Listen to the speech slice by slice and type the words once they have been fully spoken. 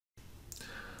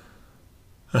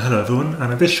Hello everyone,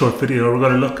 and in this short video we're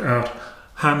going to look at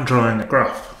hand drawing a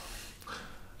graph.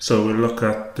 So we'll look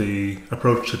at the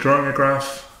approach to drawing a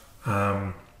graph,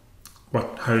 how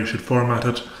you should format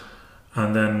it,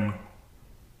 and then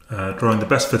drawing the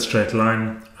best fit straight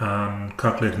line and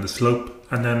calculating the slope,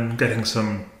 and then getting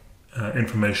some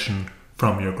information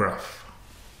from your graph.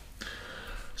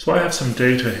 So I have some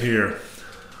data here,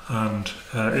 and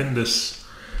in this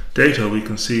data we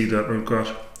can see that we've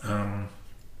got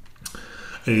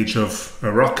age of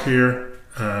a rock here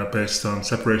based on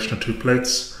separation of two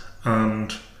plates,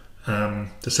 and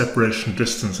the separation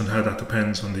distance and how that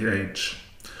depends on the age.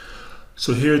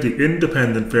 So here the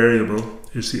independent variable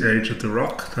is the age of the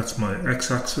rock, that's my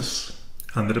x-axis,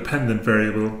 and the dependent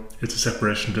variable is the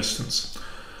separation distance.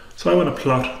 So I want to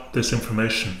plot this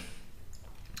information.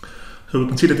 So we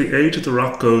can see that the age of the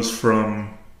rock goes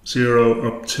from 0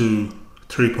 up to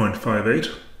 3.58.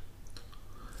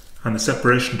 and the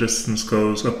separation distance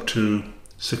goes up to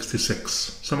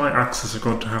 66. So my axes are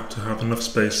going to have enough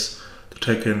space to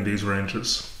take in these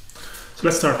ranges. So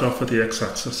let's start off with the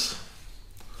x-axis.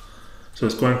 So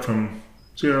it's going from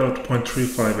 0 to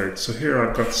 0.358. So here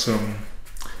I've got some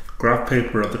graph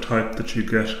paper of the type that you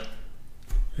get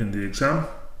in the exam.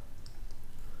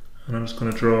 And I'm just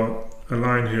going to draw a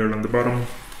line here along the bottom.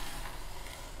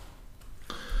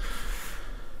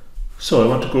 So I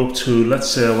want to go up to, let's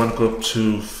say I want to go up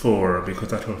to 4, because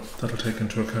that'll take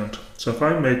into account. So if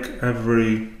I make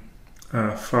every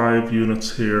 5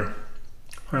 units here,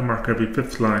 I mark every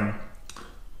fifth line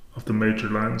of the major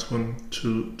lines, 1,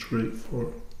 2, 3,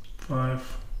 4,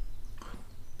 5.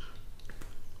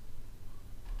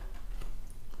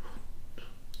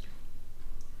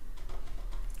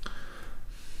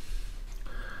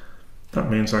 That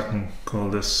means I can call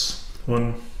this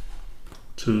 1,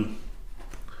 2,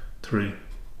 3,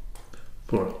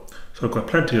 4. So I've got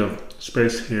plenty of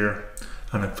space here,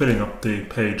 and I'm filling up the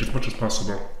page as much as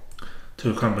possible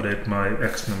to accommodate my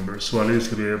x numbers. So I'll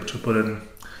easily be able to put in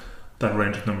that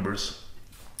range of numbers.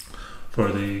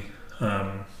 For the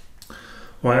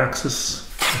y-axis,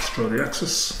 let's draw the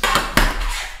axis.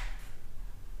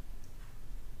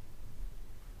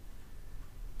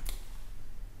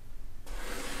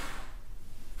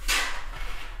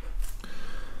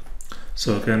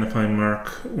 So again, if I mark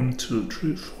 1, 2,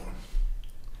 3, 4,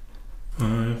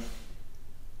 5,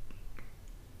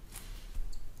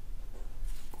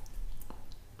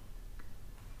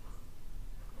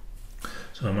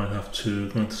 so I might have to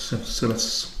go into, so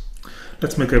let's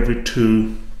make every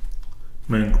 2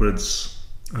 main grids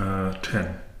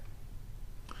 10,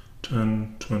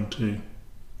 20.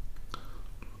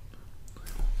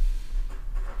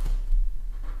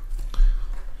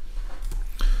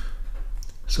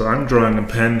 So I'm drawing in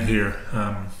pen here,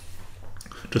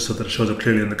 just so that it shows up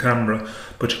clearly in the camera,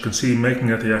 but you can see making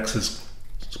at the axis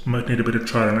might need a bit of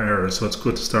trial and error, so it's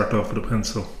good to start off with a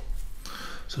pencil.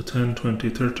 So 10, 20,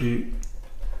 30,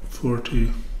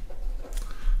 40,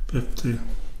 50,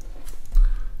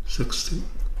 60,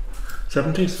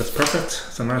 70, so that's perfect.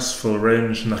 It's a nice full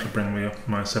range, and that'll bring me up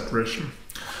my separation.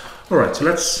 Alright, so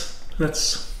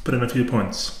let's put in a few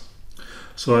points.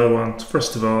 So I want,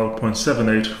 first of all,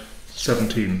 0.78,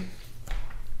 17.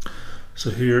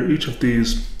 So here each of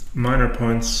these minor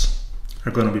points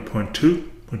are going to be 0.2,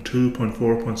 0.2, 0.4,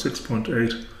 0.6,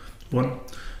 0.8, 1.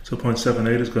 So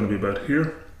 0.78 is going to be about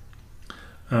here.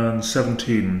 And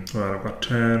 17, well, I've got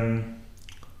 10,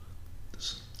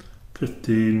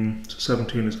 15, so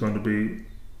 17 is going to be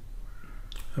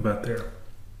about there.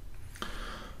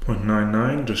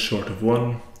 0.99, just short of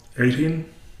 1, 18.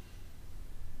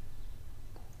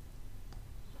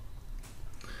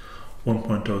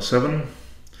 1.07,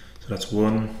 so that's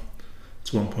 1, it's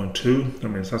 1.2, that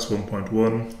means that's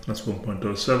 1.1, that's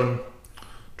 1.07,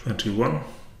 21,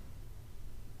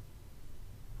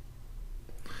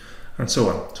 and so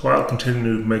on. So I'll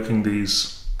continue making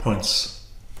these points.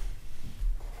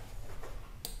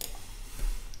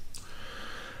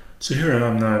 So here I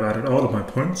am now, I've added all of my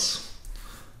points.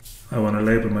 I want to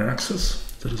label my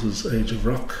axis, so this is age of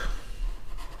rock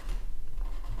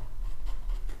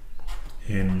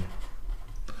in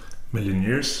million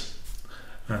years,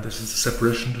 and this is the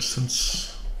separation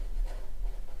distance.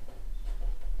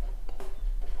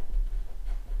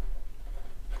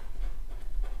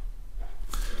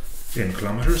 In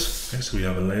kilometers. Okay, so we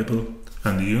have a label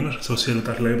and the unit associated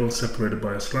with that label separated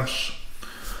by a slash.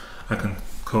 I can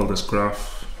call this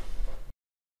graph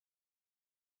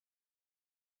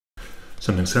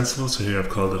something sensible, so here I've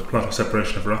called it plot of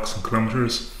separation of rocks in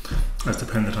kilometers as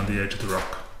dependent on the age of the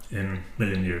rock in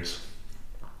million years.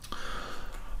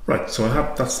 Right, so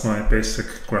that's my basic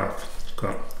graph. It's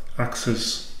got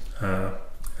axis,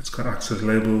 it's got acts as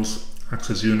labels, acts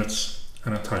as units,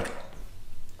 and a title.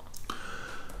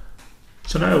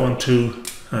 So now I want to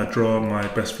draw my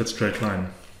best fit straight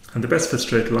line. And the best fit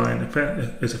straight line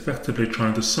is effectively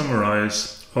trying to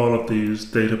summarize all of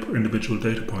these individual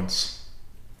data points.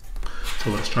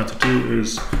 So what it's trying to do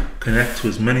is connect to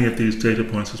as many of these data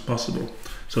points as possible.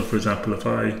 So for example, if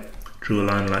I drew a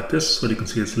line like this, well, you can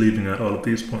see it's leaving out all of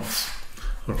these points.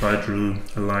 Or if I drew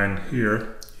a line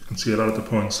here, you can see a lot of the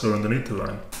points are underneath the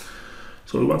line.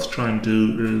 So what we want to try and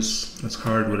do is, it's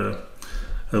hard with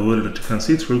a wood that you can't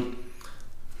see through,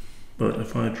 but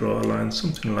if I draw a line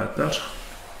something like that,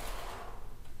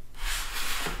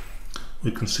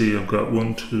 we can see I've got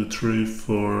 1, 2, 3,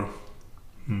 4,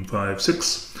 5,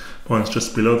 6 points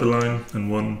just below the line, and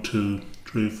 1, 2,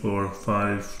 3, 4,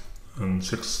 5, and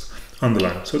 6 on the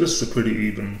line. So this is a pretty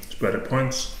even spread of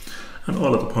points, and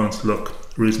all of the points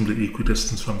look reasonably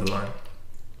equidistant from the line.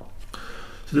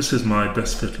 So this is my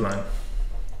best fit line.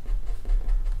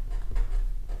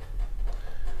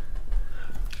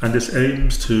 And this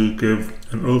aims to give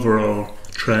an overall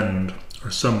trend or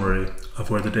summary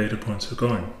of where the data points are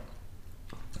going.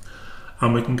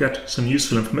 And we can get some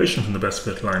useful information from the best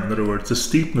fit line. In other words, the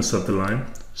steepness of the line.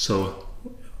 So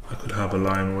I could have a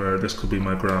line where this could be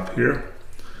my graph here,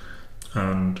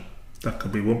 and that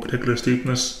could be one particular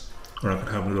steepness, or I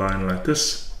could have a line like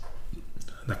this,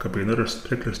 and that could be another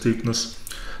particular steepness.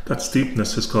 That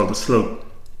steepness is called the slope.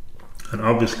 And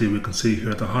obviously we can see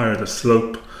here, the higher the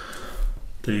slope,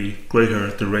 the greater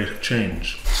the rate of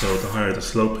change. So the higher the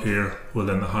slope here, well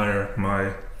then the higher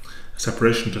my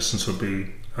separation distance will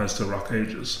be as the rock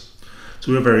ages.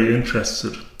 So we're very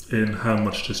interested in how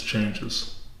much this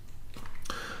changes.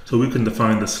 So we can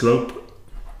define the slope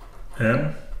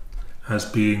m as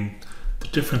being the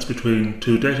difference between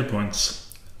two data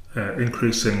points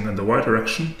increasing in the y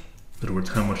direction, in other words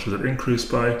how much does it increase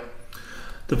by,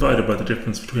 divided by the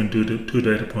difference between two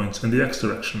data points in the x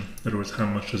direction, in other words how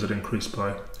much does it increase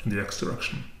by in the x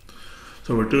direction.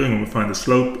 So what we're doing when we find the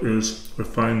slope is we're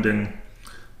finding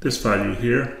this value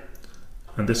here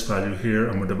and this value here,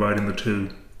 and we're dividing the two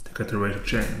to get the rate of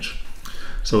change.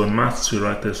 So in maths we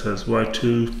write this as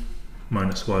y2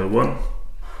 minus y1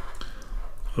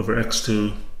 over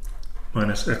x2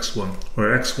 minus x1,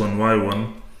 where x1,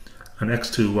 y1 and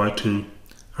x2, y2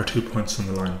 are 2 points on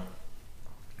the line.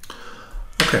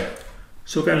 Okay,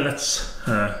 so again let's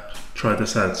try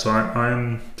this out. So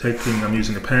I'm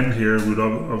using a pen here. We'd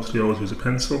obviously always use a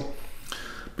pencil,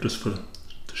 but just to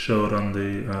show it on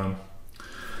the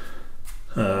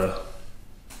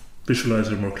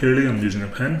visualizer more clearly, I'm using a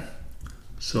pen.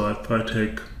 So if I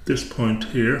take this point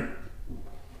here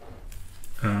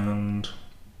and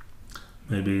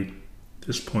maybe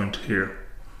this point here,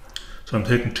 so I'm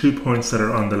taking 2 points that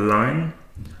are on the line,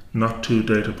 not 2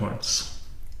 data points.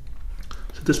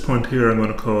 So this point here I'm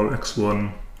going to call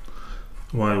x1,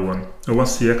 y1. Now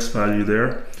what's the x value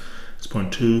there? It's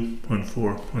 0.2,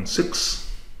 0.4, 0.6.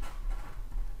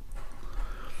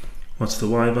 What's the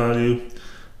y value?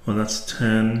 Well, that's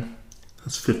 10,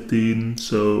 that's 15,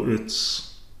 so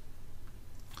it's,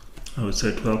 I would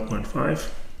say 12.5.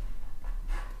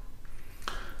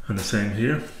 And the same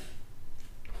here.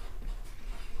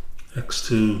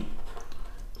 x2,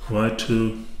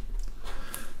 y2.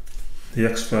 The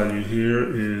x value here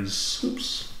is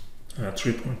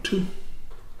 3.2.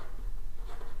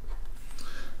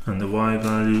 And the y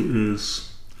value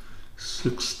is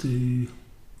 60, I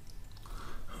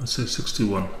would say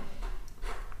 61.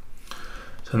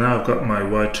 So now I've got my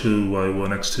y2,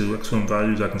 y1, x2, x1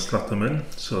 values, I can slot them in.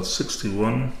 So it's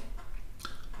 61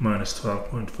 minus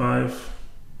 12.5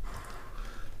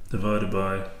 divided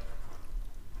by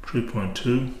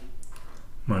 3.2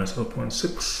 minus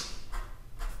 0.6.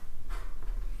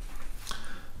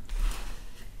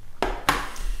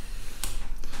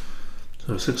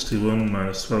 So 61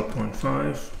 minus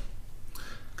 12.5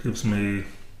 gives me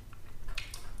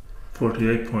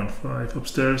 48.5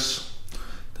 upstairs,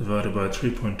 divided by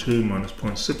 3.2 minus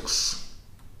 0.6.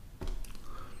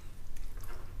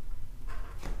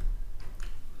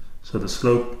 So the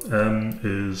slope m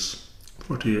is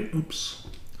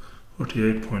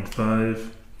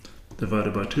 48.5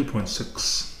 divided by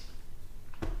 2.6.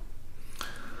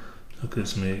 That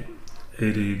gives me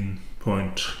 18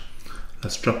 point,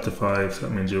 let's drop the 5, so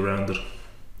that means you round it,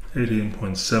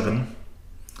 18.7.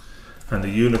 And the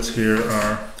units here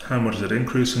are how much is it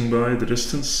increasing by, the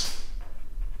distance,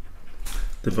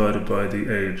 divided by the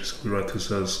age. So we write this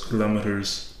as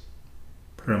kilometers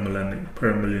per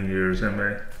million years,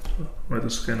 MA. So write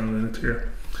this again on it here.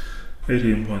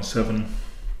 18.7.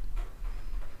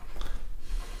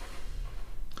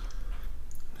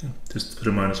 Just put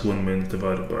a -1 means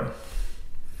divided by.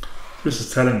 This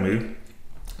is telling me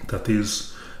that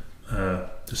this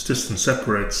distance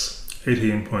separates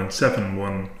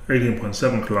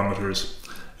 18.7 kilometers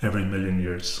every million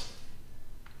years.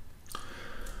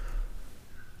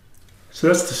 So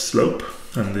that's the slope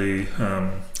and the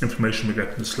information we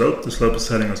get from the slope. The slope is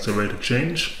telling us the rate of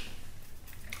change.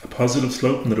 A positive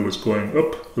slope, in other words going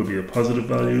up, will be a positive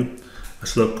value. A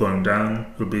slope going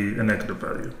down will be a negative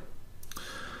value.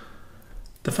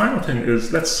 The final thing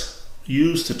is, let's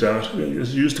use the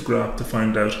graph to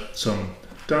find out some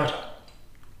data.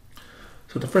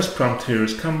 So the first prompt here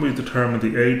is, can we determine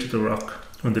the age of the rock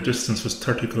when the distance was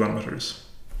 30 kilometers?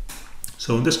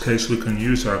 So in this case we can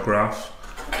use our graph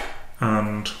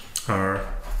and our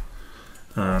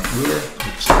ruler.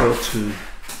 Let's go to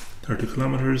 30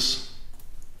 kilometers.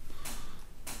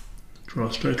 Draw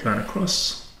a straight line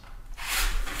across,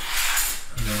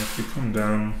 and then if we come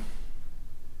down,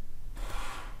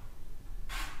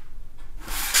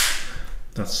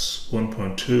 that's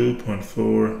 1.2,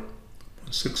 0.4,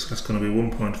 0.6, that's going to be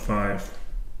 1.5.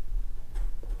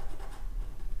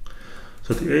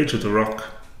 So the age of the rock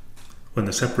when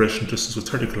the separation distance was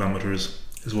 30 kilometers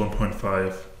is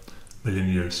 1.5 million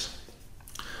years.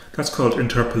 That's called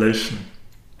interpolation.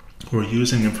 We're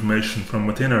using information from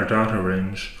within our data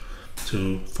range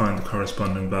to find the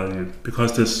corresponding value.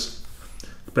 Because this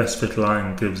best fit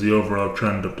line gives the overall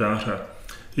trend of data,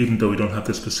 even though we don't have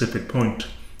the specific point,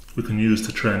 we can use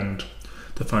the trend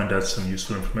to find out some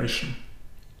useful information.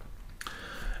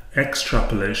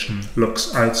 Extrapolation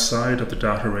looks outside of the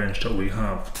data range that we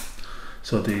have.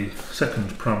 So the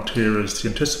second prompt here is the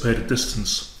anticipated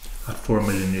distance at 4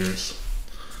 million years.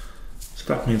 So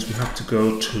that means we have to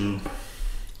go to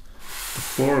the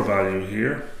 4 value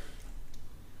here.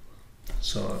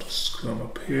 So I'll just come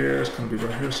up here, it's going to be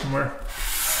right here somewhere.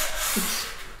 Oops,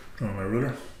 draw my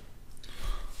ruler.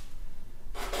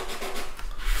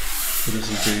 So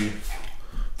this is the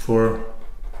 4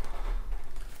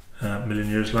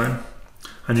 million years line.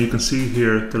 And you can see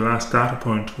here the last data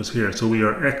point was here. So we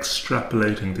are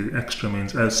extrapolating. The extra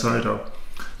means outside of.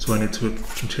 So I need to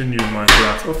continue my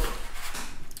graph up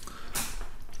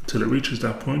until it reaches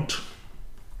that point.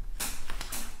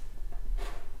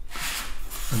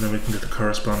 And then we can get the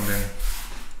corresponding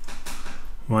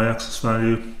y-axis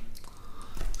value,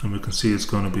 and we can see it's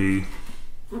going to be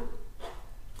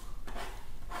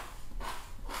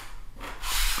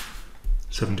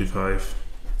 (75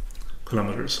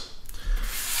 kilometers).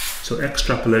 So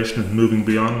extrapolation is moving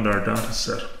beyond our data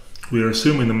set. We are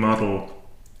assuming the model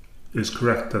is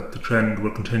correct, that the trend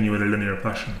will continue in a linear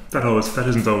fashion. That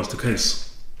isn't always the case,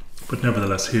 but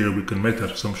nevertheless here we can make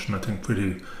that assumption, I think,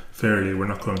 pretty fairly. We're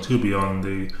not going too beyond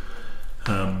the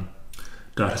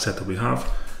data set that we have.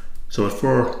 So at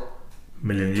 4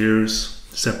 million years,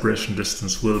 separation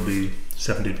distance will be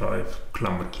 75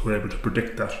 kilometers. We're able to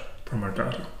predict that from our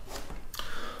data.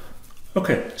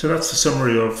 Okay, so that's the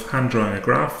summary of hand drawing a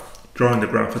graph, drawing the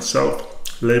graph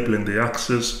itself, labeling the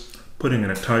axes, putting in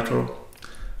a title,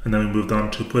 and then we moved on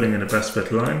to putting in a best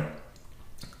fit line,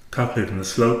 calculating the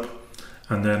slope,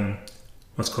 and then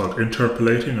what's called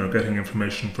interpolating, or getting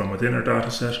information from within our data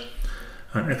set,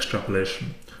 and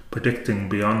extrapolation, predicting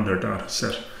beyond our data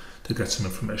set to get some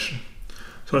information.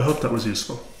 So I hope that was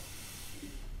useful.